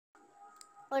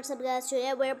What's up, guys?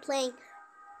 Today we're playing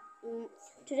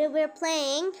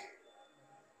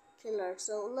Killer.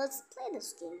 So let's play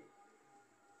this game.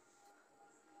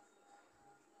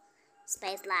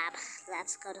 Space Lab.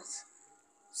 Let's go to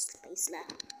Space Lab.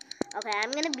 Okay,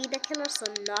 I'm gonna be the killer, so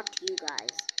not you guys.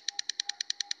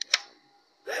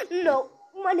 No,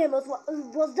 my name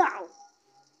was down.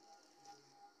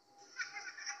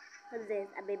 What's this?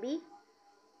 A baby?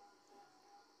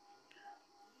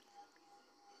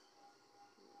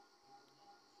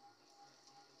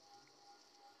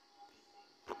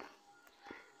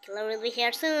 Killer will be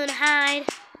here soon. Hide.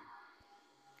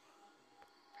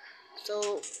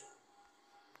 So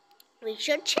we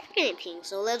should check anything.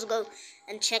 So let's go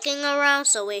and checking around.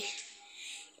 So we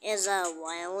is a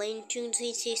violin tune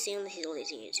CC seeing the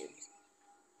YouTube.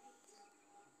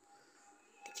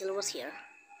 The killer was here.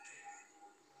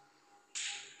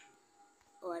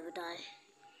 Oh, I would die.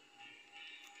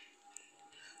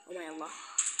 Oh my Allah.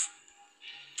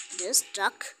 This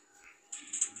duck.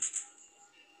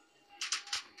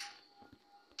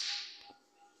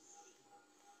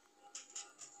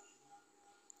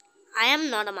 I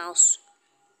am not a mouse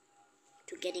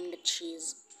to getting the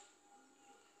cheese.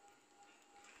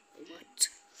 What?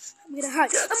 I'm gonna hide.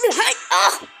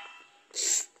 Oh!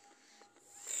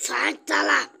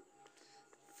 Faikala.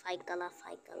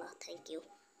 Thank you.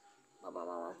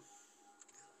 Mama.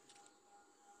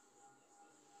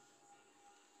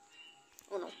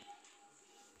 Oh no.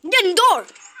 Get in the door!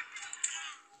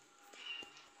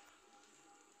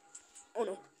 Oh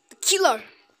no. The killer!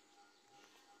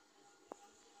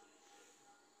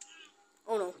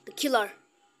 Oh no, the killer!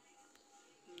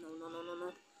 No.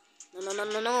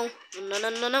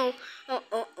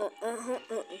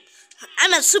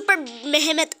 I'm a super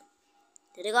behemoth.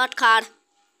 Did you got caught?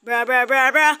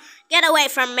 Bruh. Get away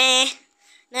from me.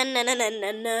 No.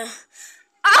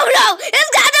 Oh no! It's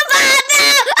got the bomb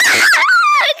now!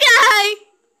 Guy!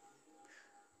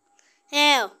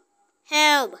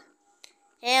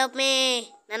 Help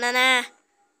me. Nah.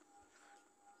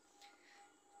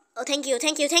 Oh, thank you.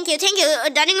 Dodging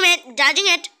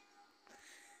it.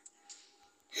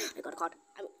 I got caught.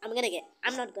 I'm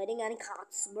not getting any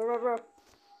cuts.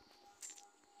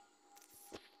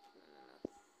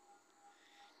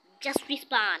 Just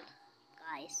respawn,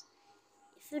 guys.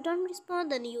 If you don't respawn,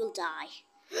 then you will die.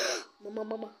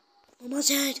 Mama's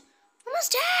dead. Mama's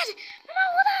dead.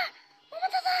 Mama,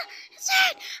 it's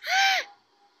dead. Ah!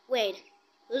 Wait,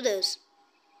 who's this?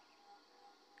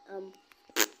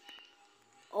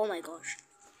 Oh my gosh.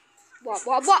 What?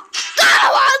 Oh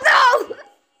no!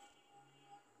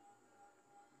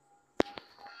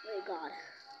 Oh god.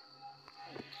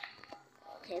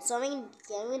 Okay, so I'm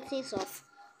getting things off.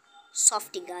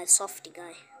 Softy guy. So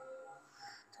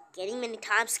getting many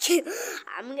times kill.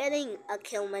 I'm getting a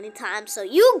kill many times. So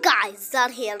you guys are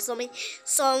here. So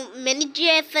many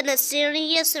GF and a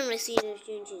serious and receiver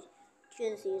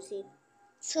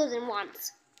chosen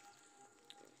ones.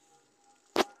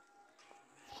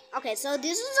 Okay, so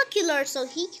this is a killer, so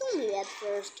he killed me at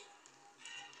first.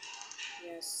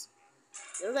 Yes.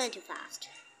 You're going too fast.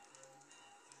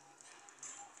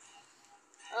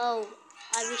 Oh,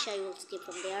 I wish I would skip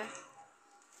from there.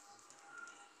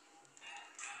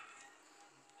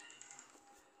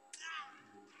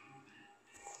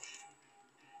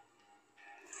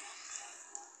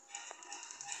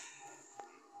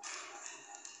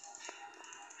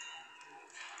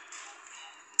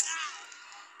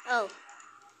 Oh.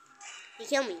 He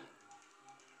killed me.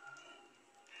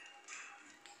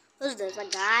 Who's this? A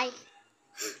guy?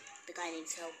 The guy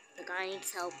needs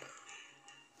help.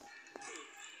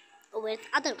 Oh, where's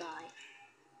the other guy?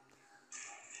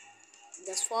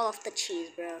 Just fall off the cheese,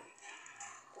 bro.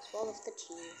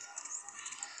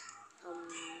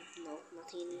 No,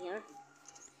 nothing in here.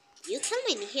 You killed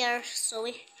me in here, so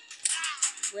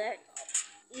where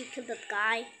you killed that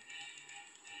guy?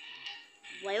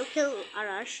 Why you kill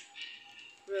Arash?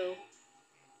 Bro.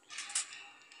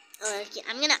 Okay,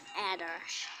 I'm gonna add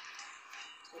Arash.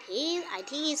 So I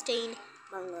think he's staying in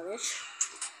Bangladesh.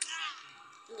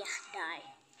 Yeah, die.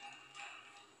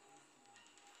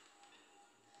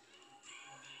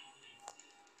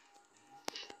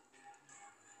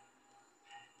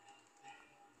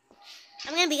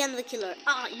 I'm gonna become the killer.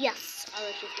 Ah, yes.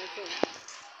 Arash is my friend.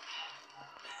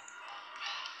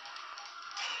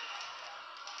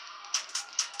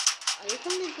 Are you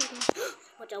coming?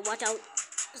 Watch out.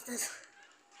 What's this?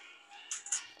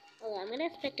 Okay, I'm gonna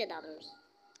expect others.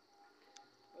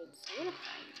 Wait, so I'm gonna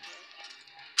find here.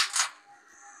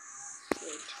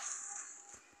 Wait.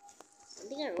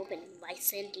 Something I opened by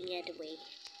sending it away.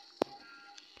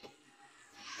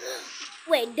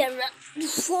 Wait, there are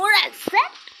 4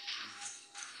 except?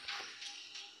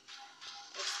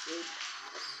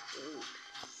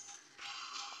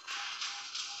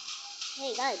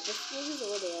 Hey guys, this place is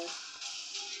over there.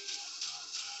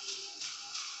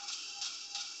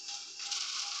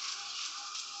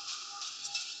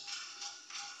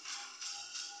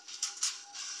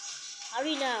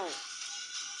 Hurry now.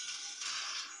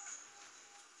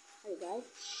 Hurry guys.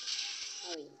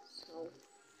 Hurry.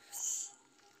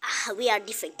 So we are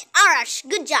different. Arash,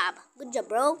 good job. Good job,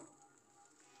 bro.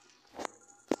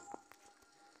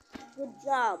 Good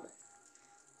job.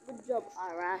 Good job,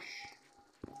 Arash.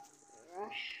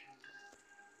 Arash.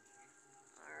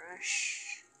 Arash.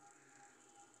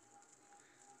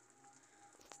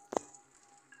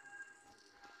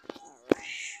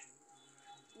 Arash.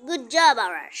 Good job,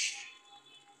 Arash.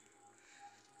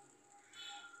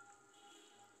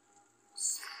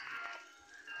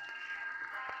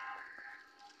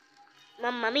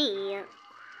 Mamma mia.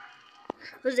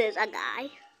 Who's this? A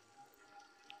guy?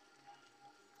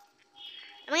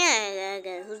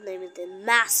 Whose name is the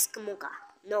Mask Mocha?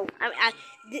 No,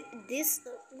 this.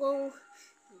 Well,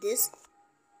 this.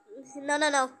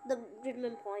 No. The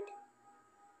treatment point.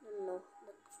 No.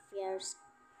 The fierce.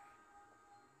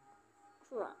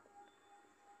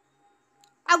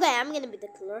 Okay, I'm gonna be the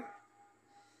killer.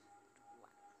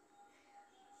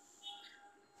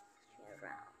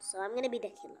 So I'm gonna be the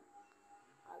killer.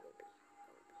 I will be.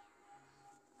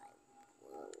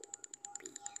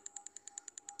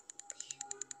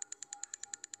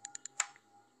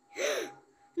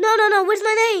 No. Where's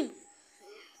my name?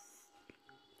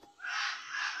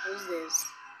 Who's this?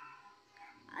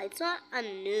 I saw a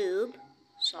noob,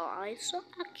 so I saw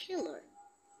a killer.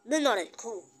 No, not a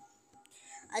cool.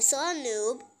 I saw a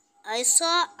noob, I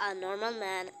saw a normal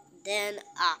man, then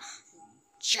a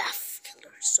Jeff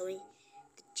killer. Sorry,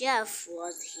 the Jeff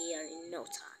was here in no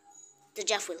time. The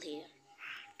Jeff will here.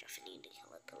 Jeff need the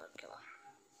killer.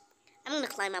 I'm gonna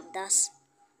climb up this.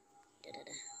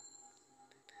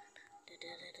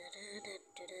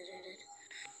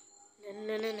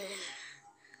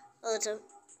 Oh, it's a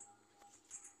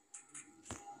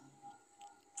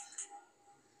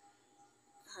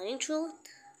hiding through it?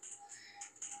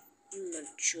 I'm not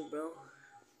sure, bro.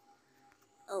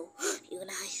 Oh, you're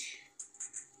gonna hide.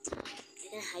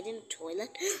 You're gonna hide in the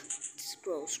toilet?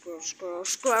 Scroll.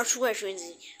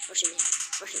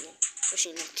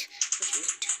 Brushing it.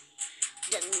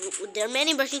 There are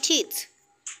many brushing teeth.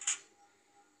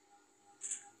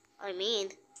 I mean,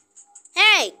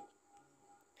 hey!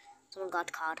 Someone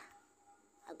got caught.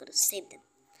 I'm gonna save them.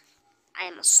 I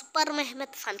am a Super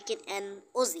Mehmet Fun Kid and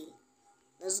Ozzy.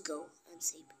 Let's go and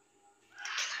save the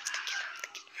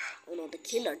killer. Oh no, the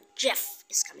killer, Jeff,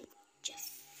 is coming.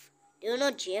 Jeff. Do you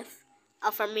know Jeff?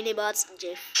 From Minibots,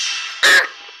 Jeff.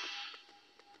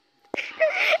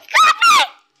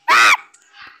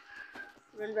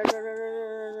 Run. You're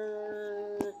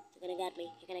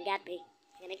gonna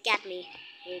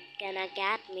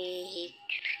get me.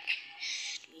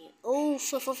 Oh,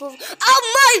 oh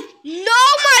my! No,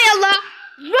 my Allah!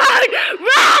 Run!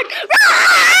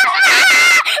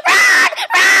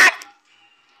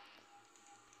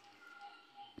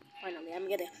 Finally, I'm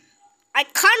getting. I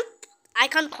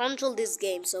can't control this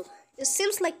game, so it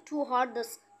seems like too hard. The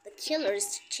killer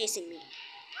is chasing me,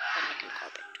 but I can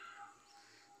carpet.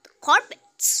 The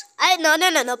carpets. No.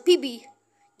 PB.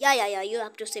 Yeah. You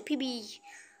have to say PB.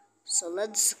 So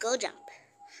let's go jump.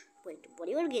 Wait, what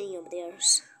are you getting over there?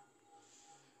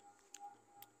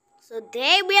 So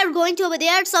there we are going to over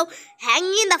there. So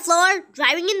hanging in the floor,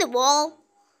 driving in the wall.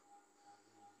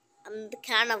 I'm the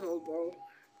carnival, bro.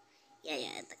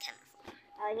 Yeah, the carnival.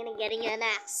 I'm gonna getting an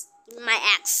axe. Give me my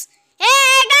axe.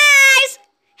 Hey guys!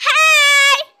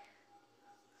 Hey,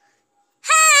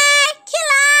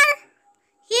 killer!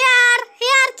 Here,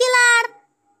 killer!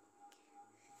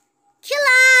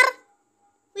 Killer!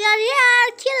 We are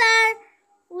here, killer!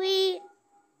 We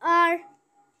are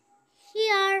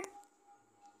here.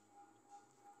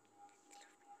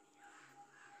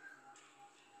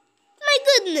 My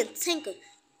goodness, thank you.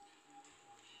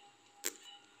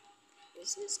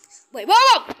 Wait,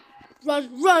 whoa!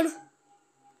 Run!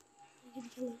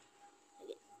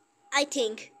 I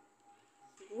think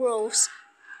gross.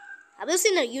 Have you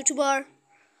seen a YouTuber?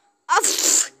 Oh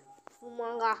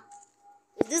my god.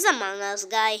 Is this Among Us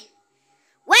guy?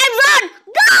 Wait, run!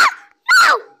 No!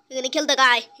 You're gonna kill the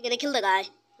guy. Run. You're gonna get me!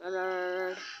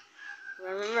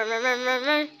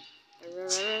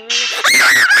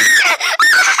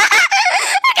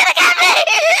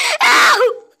 Ow!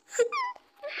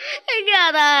 I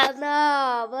got it.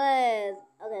 No, please.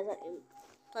 Okay, so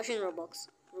touching Roblox.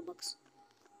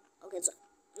 Okay, so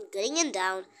I'm getting it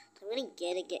down. So I'm gonna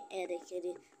get it.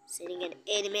 Sitting in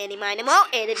any mini mo,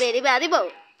 body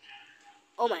bo.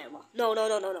 Oh my Allah. No.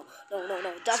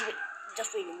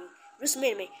 Just wait me.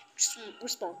 Respawn me.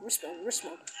 Respawn.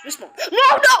 No!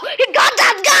 He got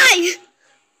that guy!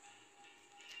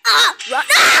 Run!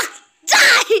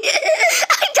 Die!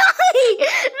 I die!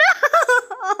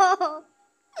 No!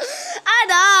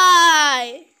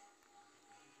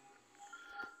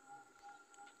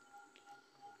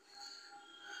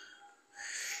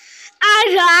 I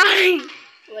die!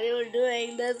 What are you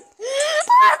doing? This.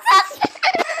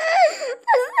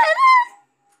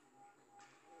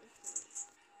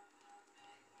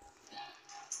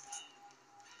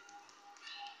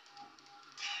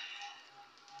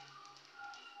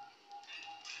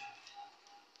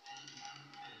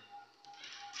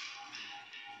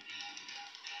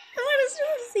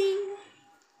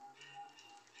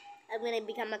 I'm gonna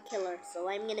become a killer, so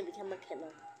I'm gonna become a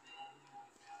killer.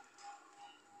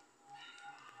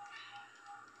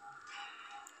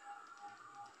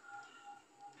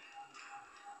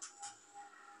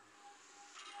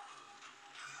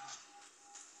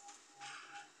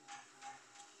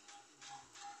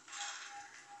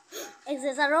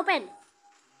 Exits are open.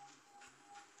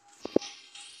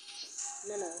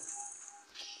 No.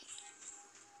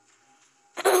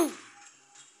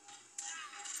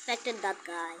 Expected that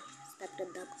guy.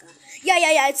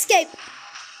 Yeah. Escape.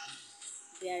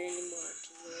 We are in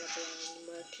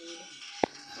Martin.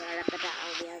 We are at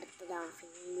the down.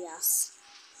 Yes.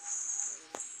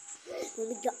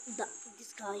 We got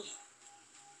this guy.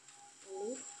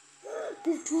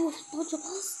 There's two bunch of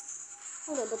us.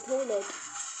 Oh no, the toilet.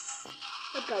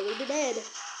 That guy will be dead.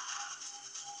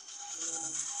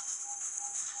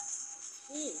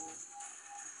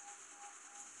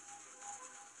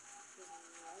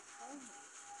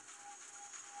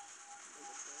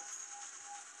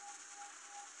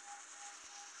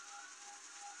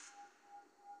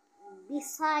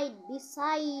 Beside.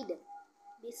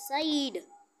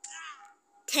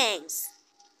 Thanks.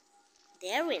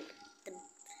 They're win.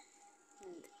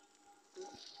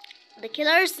 The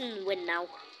killers win now.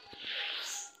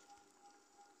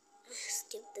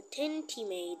 Skip the 10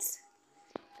 teammates.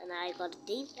 And I got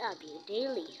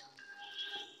daily.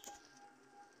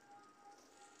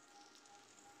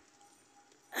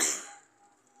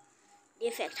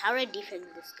 Defect. How do I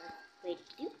defect this guy? Wait,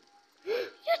 you?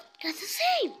 That's the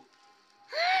same!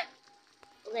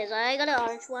 Okay, so I got an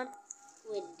orange one.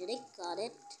 Wait, did I got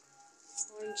it?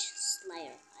 Orange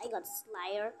Slayer. I got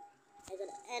Slayer. I got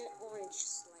an orange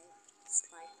Slayer.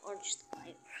 Orange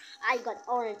Slayer. I got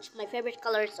orange. My favorite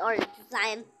color is orange.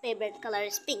 Zion's favorite color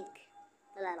is pink.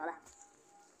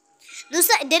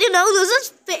 Did you know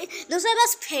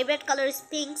Nusaba's favorite color is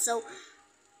pink? So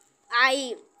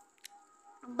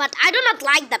but I do not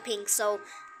like the pink. So,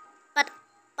 but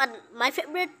my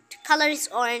favorite color is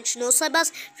orange.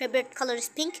 Nusaba's favorite color is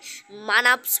pink.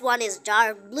 Manap's one is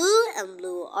dark blue and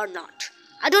blue or not.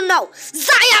 I don't know.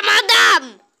 Zaya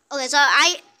Madam. Okay, so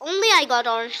I got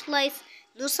orange slice.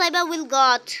 Nusaiba will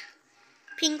got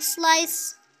pink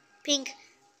slice, pink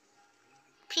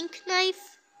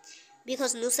knife,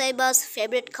 because Nusaiba's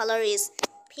favorite color is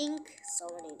pink. So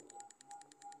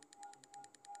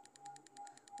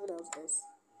who knows this?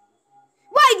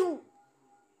 Why?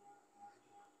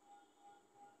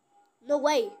 No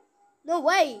way.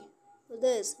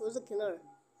 Who's the killer?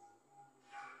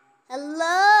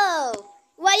 Hello.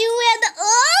 Why you wear the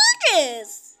old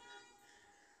dress?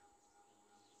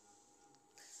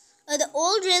 The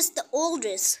old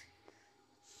dress.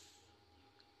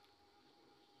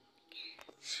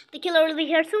 The killer will be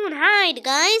here soon. Hi,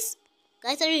 guys.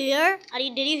 Guys, are you here?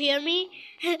 Did you hear me?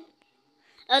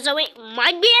 So wait,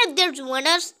 might be if there's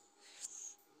winners.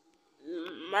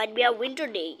 Might be a winter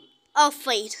day. I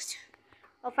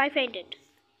fainted.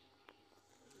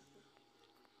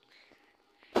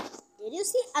 Did you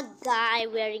see a guy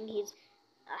wearing his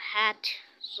hat?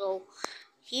 So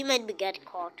he might be get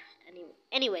caught.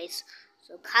 Anyways,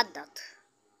 so cut that.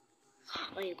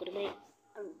 Oh, you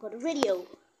got a radio.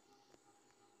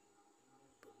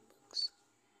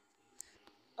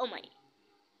 Oh my.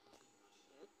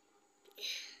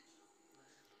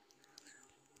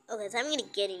 Okay, so I'm gonna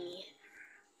get in here.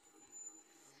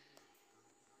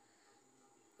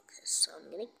 Okay, so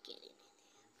I'm gonna get in.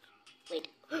 Wait.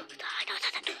 I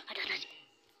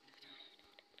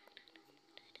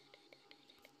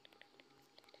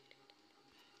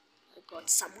got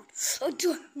someone. Oh,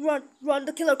 run!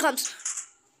 The killer comes.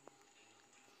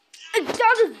 I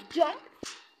got his jump.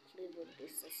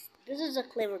 This is a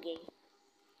clever game.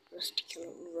 Rusty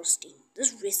killer, Rusty.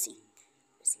 This is Rissy.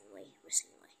 Rissing away.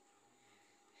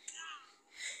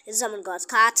 Is someone got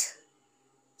caught?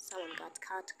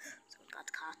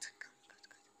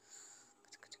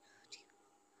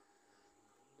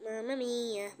 Mamma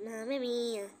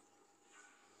mia.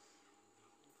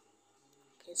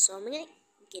 Okay, so I'm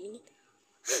getting it.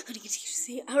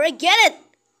 Alright, get it!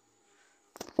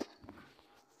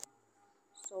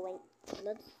 So wait,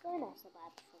 let's go and ask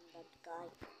about from that guy.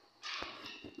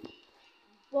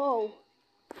 Whoa!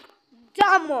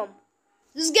 Dumb mom!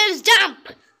 This game is dumb!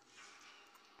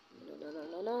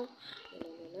 No.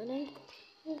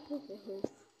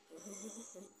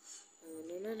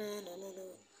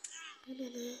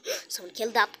 Someone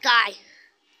killed that guy.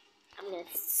 I'm gonna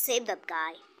save that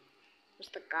guy. Who's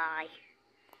the guy?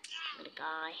 The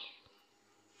guy.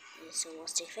 So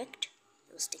what's the effect?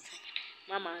 What's the effect?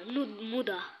 Mama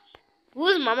Muda.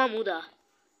 Who's Mama Muda?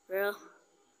 Bro.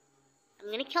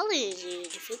 I'm gonna kill the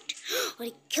defect. Oh,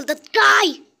 he killed that guy!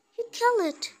 You kill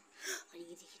it! Oh,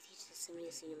 he's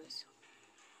serious.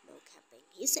 No camping.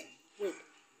 He said, wait,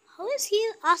 how is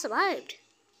he survived?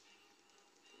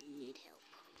 He needs help.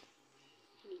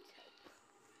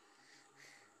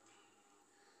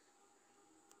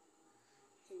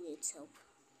 He needs help.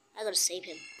 I gotta save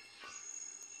him.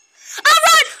 Ah,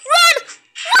 run!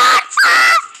 Ah!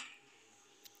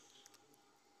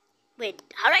 Wait,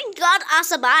 how I got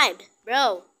survived?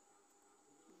 Bro,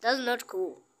 that's not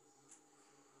cool.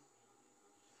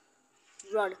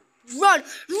 Run!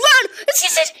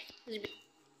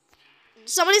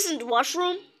 Somebody's in the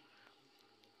washroom.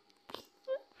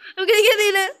 I'm gonna get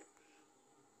in it.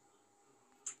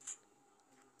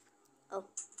 Oh,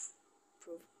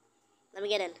 proof. Let me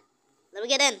get in.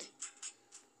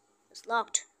 It's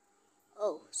locked.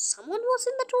 Oh, someone was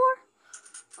in the door?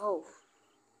 Oh.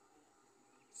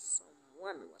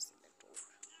 Someone was in the door.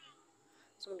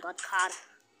 Someone got caught.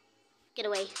 Get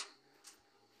away.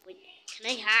 Wait, can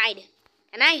I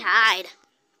hide?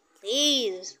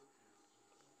 Please.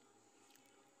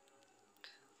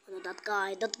 Oh, no, that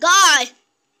guy.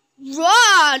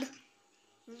 Run!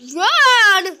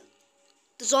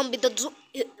 The zombie, the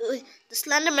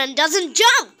Slenderman doesn't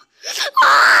jump.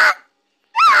 Ah!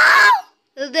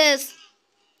 No! This.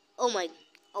 Oh my.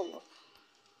 Oh.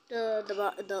 The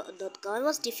guy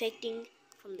was defecting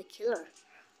from the killer.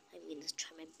 I'm gonna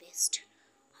try my best.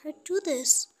 How do I do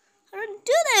this? I'm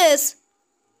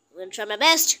gonna try my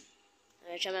best.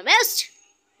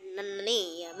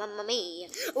 Mamma mia.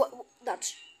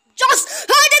 That's just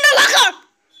hide in the locker.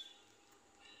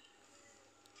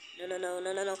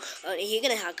 No. He's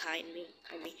gonna have kind me.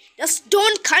 Just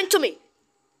don't kind to me.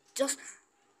 Just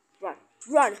run.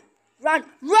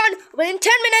 Within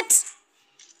 10 minutes.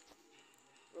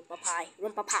 Rumpa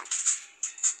pie.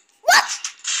 What?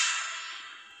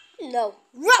 No,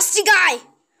 rusty guy.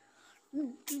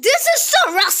 This is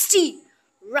so rusty.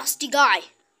 Rusty guy.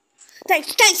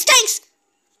 Thanks.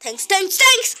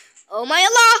 Oh my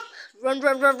Allah. Run. No.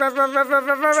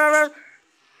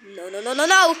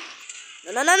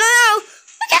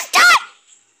 I can't die.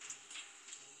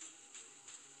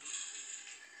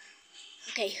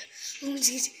 Okay.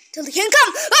 Till they can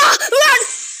come. Ah, run.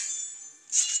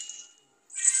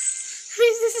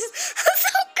 I'm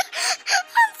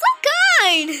so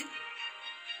kind.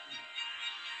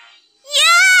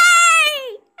 Yay!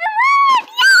 I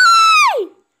won! Yay!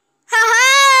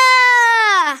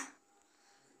 Haha!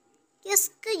 Yes.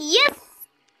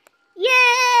 Yay!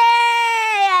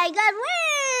 I got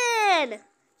win!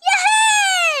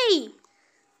 Yay!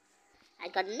 I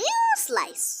got new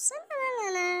slice.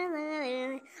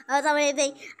 Oh,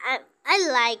 something. I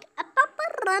like a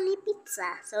pepperoni pizza.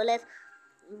 So let's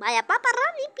buy a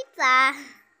pepperoni pizza.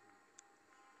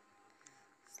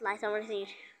 Slice everything.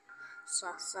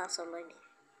 Sauce only.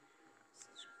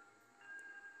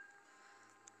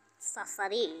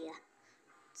 Sasaria.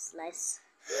 Slice.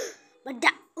 But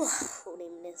that. Oh,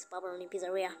 name this pepperoni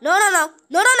pizzeria. No.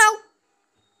 Not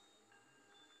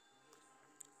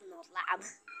lab.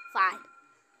 Fine.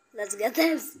 Let's get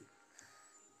this.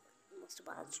 Mr.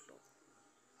 Barnstone.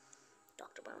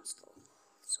 Dr. Barnstone.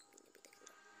 So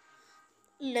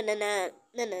No.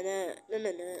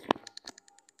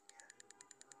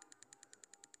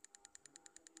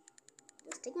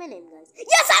 Just take my name, guys.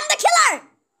 Yes, I'm the killer!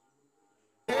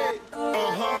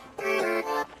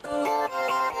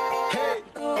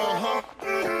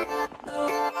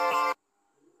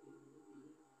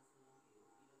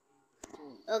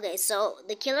 Okay, so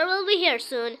the killer will be here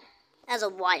soon as a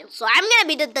while. So I'm gonna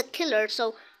be the killer,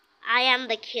 so I am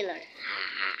the killer.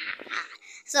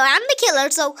 So I'm the killer,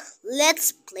 so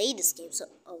let's play this game. So,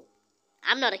 oh,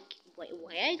 I'm not a... Wait,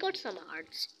 why I got some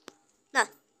hearts? No,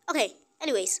 okay,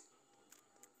 anyways.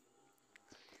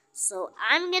 So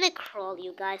I'm gonna crawl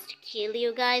you guys to kill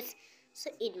you guys. So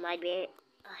it might be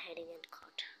a heading and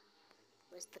cut.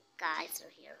 Where's the guys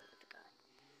are here? The guy.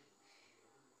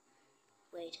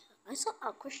 Wait, I saw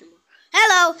a question mark.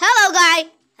 Hello guy.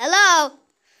 Hello.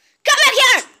 Come back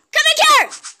here! Come back here!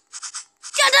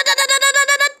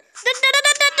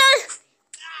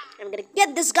 I'm gonna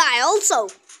get this guy also.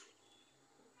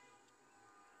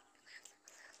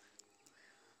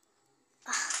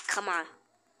 Come on.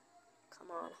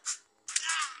 Come on.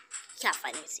 Can't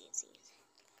find it.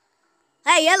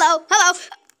 Hey, hello. Hello.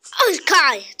 Oh,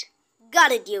 God.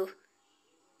 Got it, you.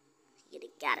 You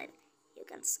got it. You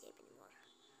can't escape anymore.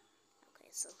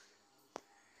 Okay, so.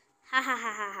 Ha ha ha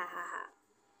ha ha ha ha.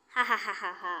 Ha ha ha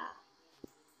ha ha.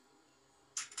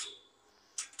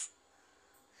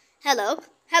 Hello.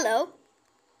 Hello.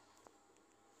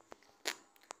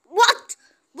 What?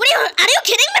 What are you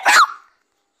kidding me, bro?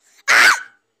 Ah!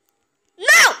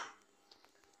 No!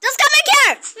 Just come back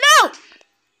here! No!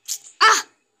 Ah!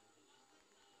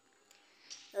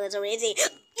 That was so easy.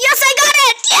 Yes, I got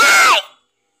it! Yay!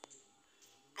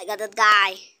 I got that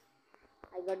guy.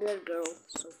 I got that girl.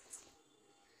 So,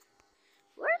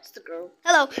 where's the girl?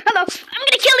 Hello, hello. I'm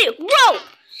gonna kill you, bro.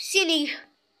 Silly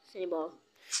boy,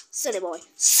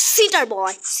 Seater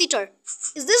boy, Seater.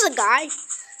 Is this a guy?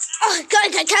 Oh,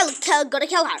 gotta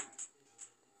kill her.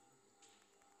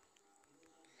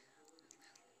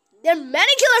 There are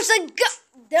many killers.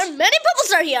 There are many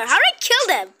people are here. How do I kill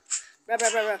them?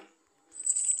 Bruh.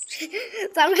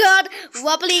 Some god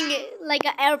wobbling like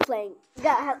an airplane.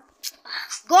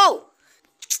 Go!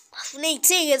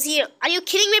 Snake is here. Are you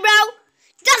kidding me, bro?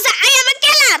 Just I am a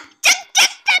killer!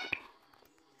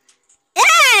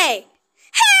 Hey!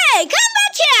 Hey! Come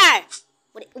back here!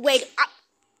 Wait.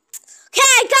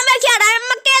 Hey! Come back here! I am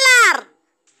a killer!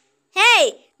 Hey!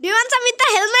 Do you want some with the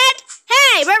helmet?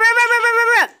 Hey!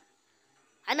 Bruh.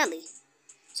 Finally.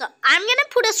 So I'm gonna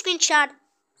put a screenshot.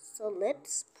 So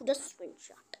let's put a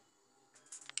screenshot.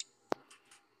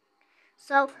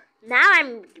 So now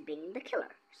I'm being the killer.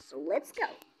 So let's go.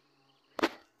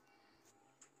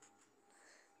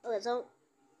 Okay, so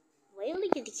why only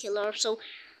get the killer? So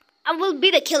I will be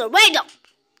the killer. Wait, no.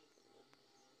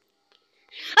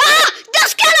 Ah,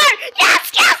 this killer!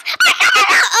 Yes! I got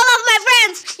it! All of my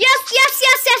friends! Yes!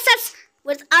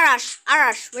 Where's Arash?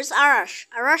 Where's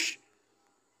Arash?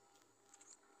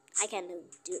 I can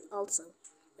do also.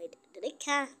 Wait, did it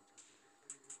can?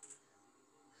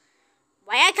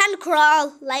 Why I can't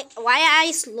crawl? Why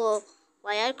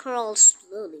I crawl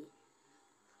slowly?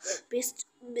 Beast.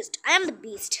 I am the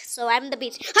beast. So I'm the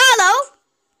beast. Hello.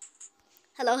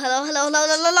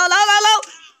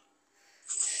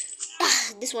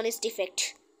 This one is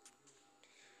defect.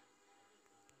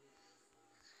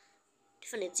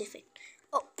 Defect.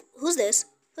 Oh, who's this?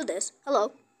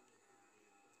 Hello.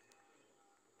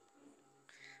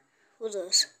 Who's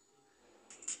this?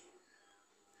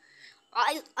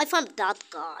 I found that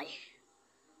guy.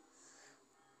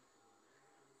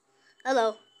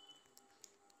 Hello.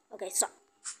 Okay, so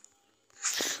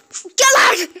kill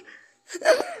her!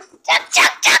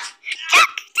 Chuck.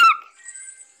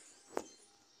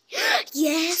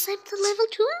 Yes, I'm the level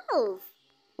 12.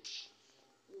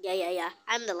 Yeah.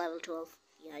 I'm the level 12.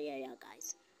 Yeah,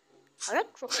 guys. Alright.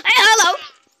 Hey, hello.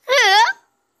 Huh?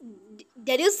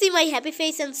 Did you see my happy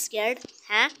face and scared?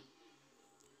 Huh?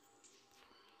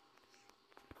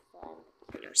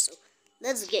 So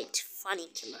let's get funny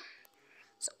killer.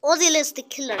 So Ozil is the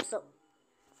killer. So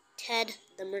Ted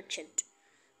the merchant.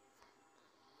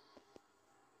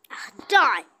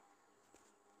 Die.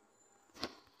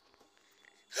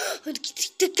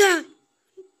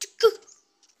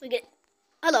 Okay.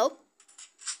 Hello.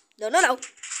 No.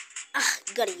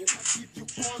 Got you. This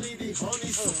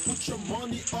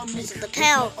is the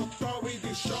tail.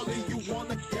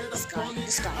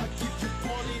 This guy.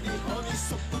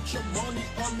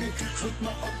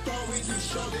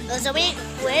 So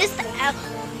where's the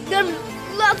there are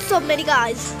lots of many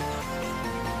guys.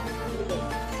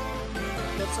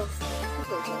 Lots of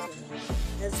people.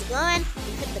 Let's go and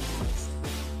hit the guys.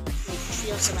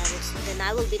 Three survivors. Then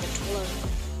I will be the taller.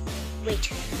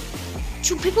 Wait.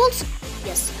 2 peoples?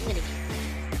 Yes, I'm gonna get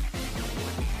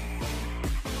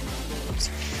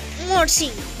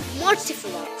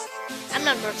merciful. I'm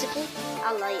not merciful.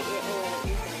 I'll lie.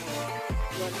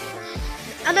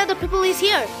 Another people is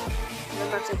here. I'm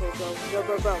merciful, bro.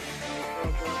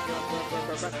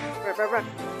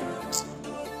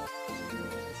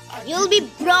 You'll be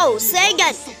bro. Say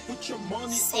again.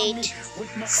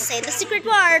 Say the secret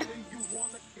word.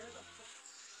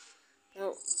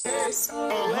 No.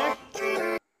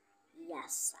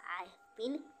 Yes, I've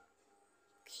been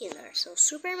killer. So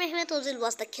Super Mehmet Ozil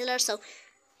was the killer. So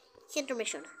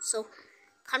intermission. So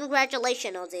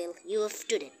congratulations, Ozil. You have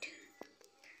done it.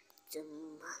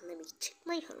 Let me check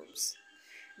my homes.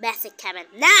 Basic cabin.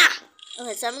 Nah!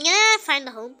 Okay, so I'm gonna find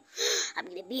the home. I'm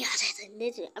gonna be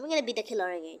the killer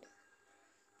again.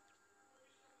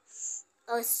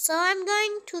 Oh, so I'm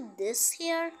going to this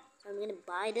here. So I'm gonna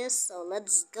buy this. So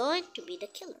let's going to be the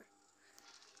killer.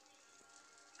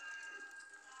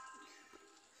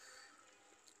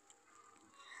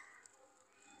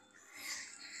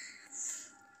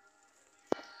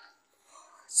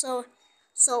 So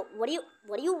what do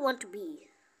you want to be?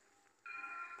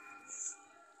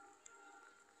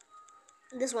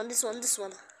 This one.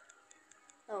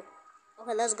 Oh,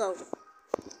 okay, let's go.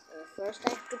 First I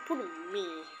have to put me.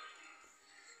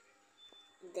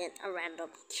 Then a random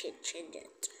kid change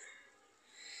it.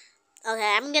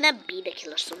 Okay, I'm gonna be the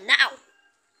killer. So now.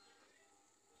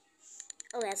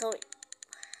 Okay, so.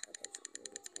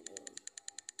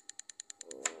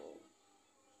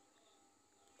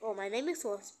 Oh, my name is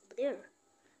was there.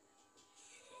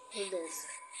 Who's this?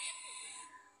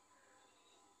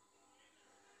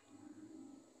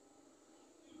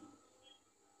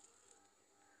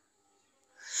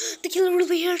 The killer will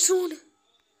be here soon.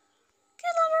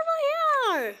 Killer will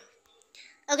be here.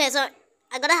 Okay, so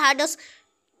I gotta hide this.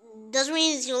 Doesn't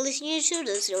mean you're listening to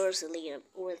this. You're silly.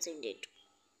 What's in it?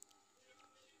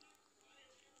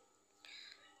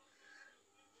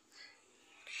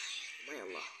 Oh my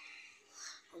Allah.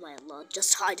 Oh my Allah.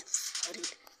 Just hide.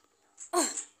 Oh,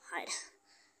 hide.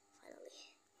 Finally.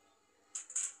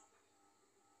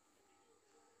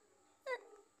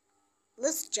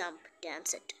 Let's jump.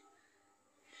 Dance it.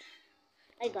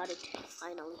 I got it.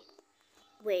 Finally.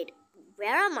 Wait.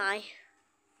 Where am I?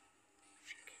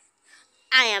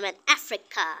 I am in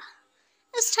Africa.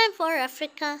 It's time for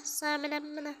Africa.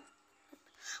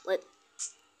 Wait.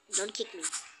 Don't kick me.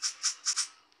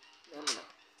 No.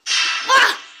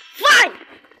 Ah! Fine!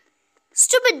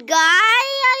 Stupid guy,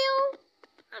 are you?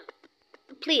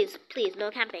 Please,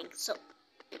 no camping. So,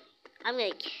 I'm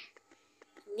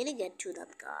gonna get to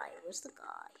that guy. Where's the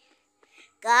guy?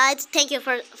 Guys, thank you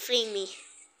for freeing me.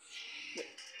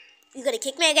 You gonna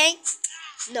kick me again?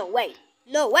 No way.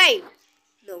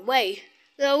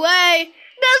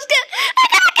 That's good. I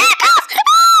gotta get us!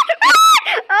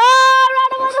 Run!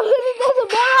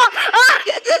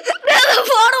 There's a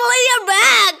portal in your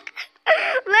back!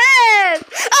 Man!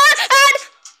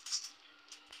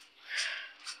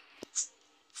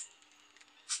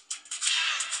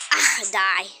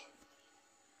 Die.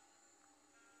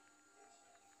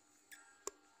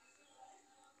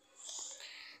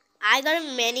 I got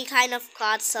many kind of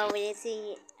cards, so have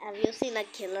you seen a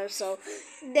killer? So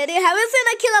have you seen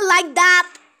a killer like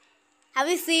that? Have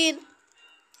you seen?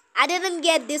 I didn't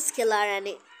get this killer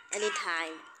any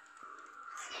time.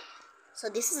 So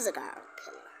this is a girl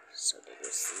killer. So did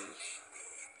you see?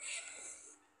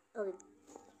 Okay.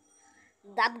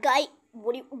 That guy,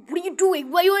 what are you doing?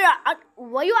 Why you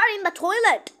are in the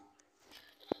toilet?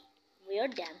 We are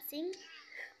dancing.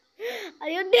 Are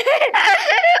you doing?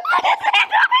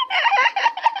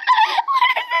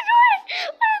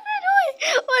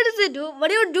 What is it doing?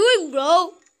 What are you doing,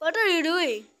 bro? What are you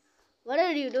doing? What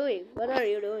are you doing,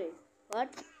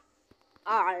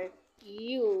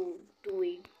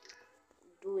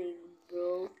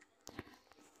 bro?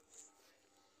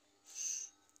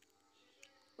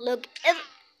 Look,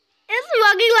 it's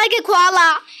walking like a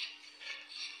koala.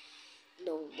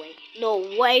 No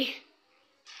way.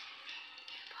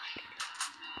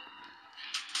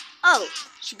 Oh,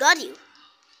 she got you.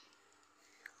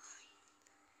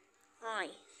 Hi,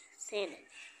 Santa.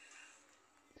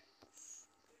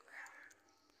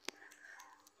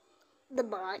 The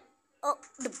bat.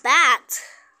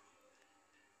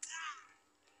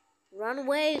 Run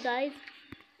away, guys.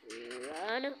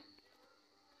 Run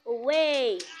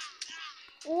away.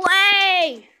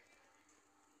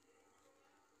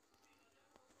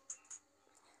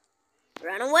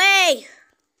 Run away.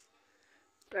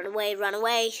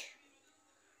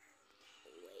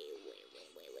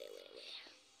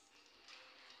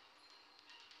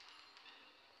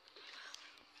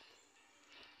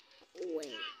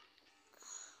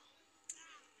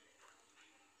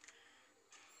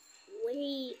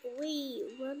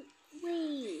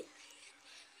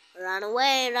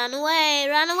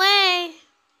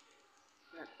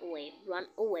 Run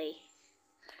away.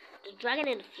 The dragon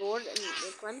in the floor and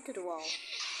it climbed to the wall.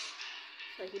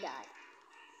 So he died.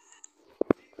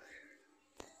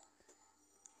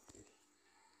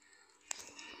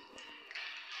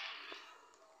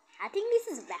 I think this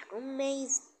is a backroom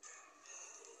maze.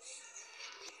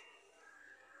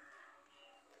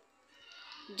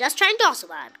 Just trying to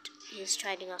survive. He's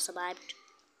trying to survive.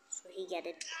 So he get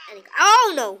it. And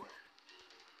oh no!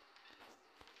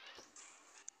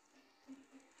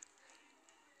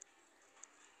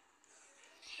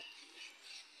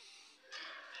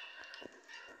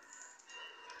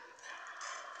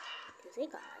 Say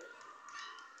guy.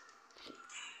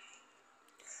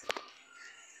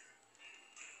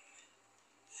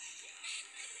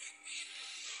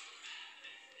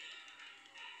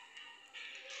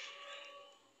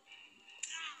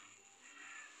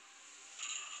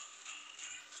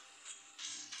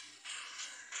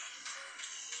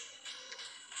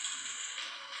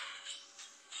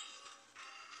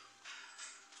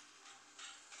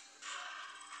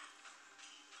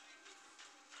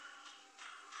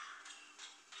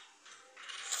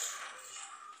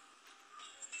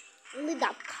 Only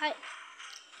that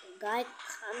guy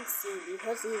can't see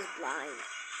because he is blind.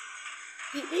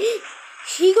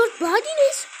 He got blood in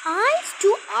his eyes.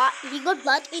 He got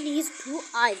blood in his 2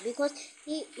 eyes because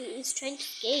he is trying to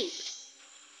escape.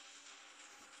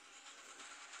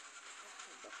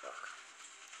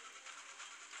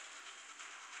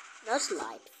 That's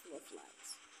light, full of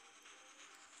lights.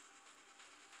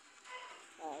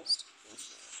 First,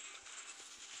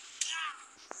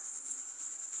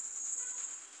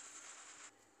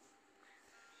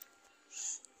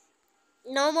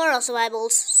 no more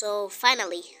survivals, so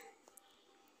finally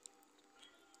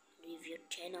review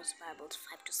 10 of survivals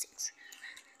 5 to 6.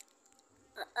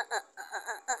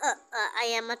 I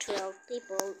am a 12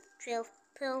 people. 12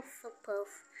 puff puff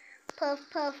puff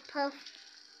puff puff.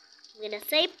 I'm gonna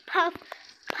say puff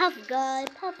puff guy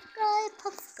puff guy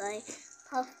puff guy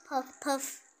puff puff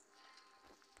puff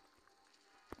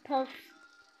puff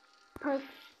puff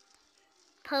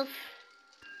puff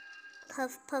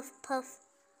puff puff puff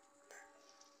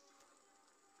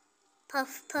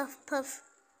puff puff puff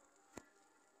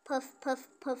puff puff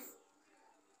puff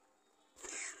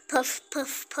puff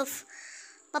puff puff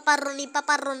paparoni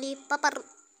paparoni papar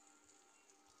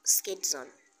skate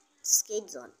zone skate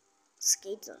zone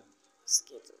skate zone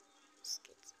skate zone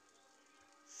skate zone.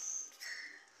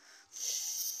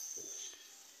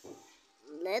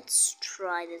 Let's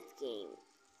try this game.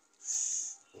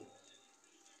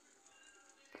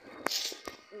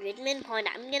 Redman Point,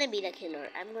 I'm gonna be the killer.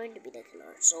 I'm going to be the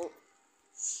killer. So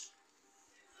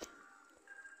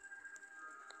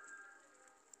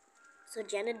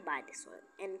Janet buy this one,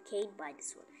 and Kate buy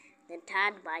this one, then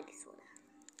Tad buy this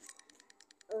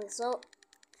one. So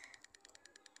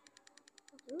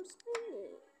who's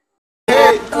playing?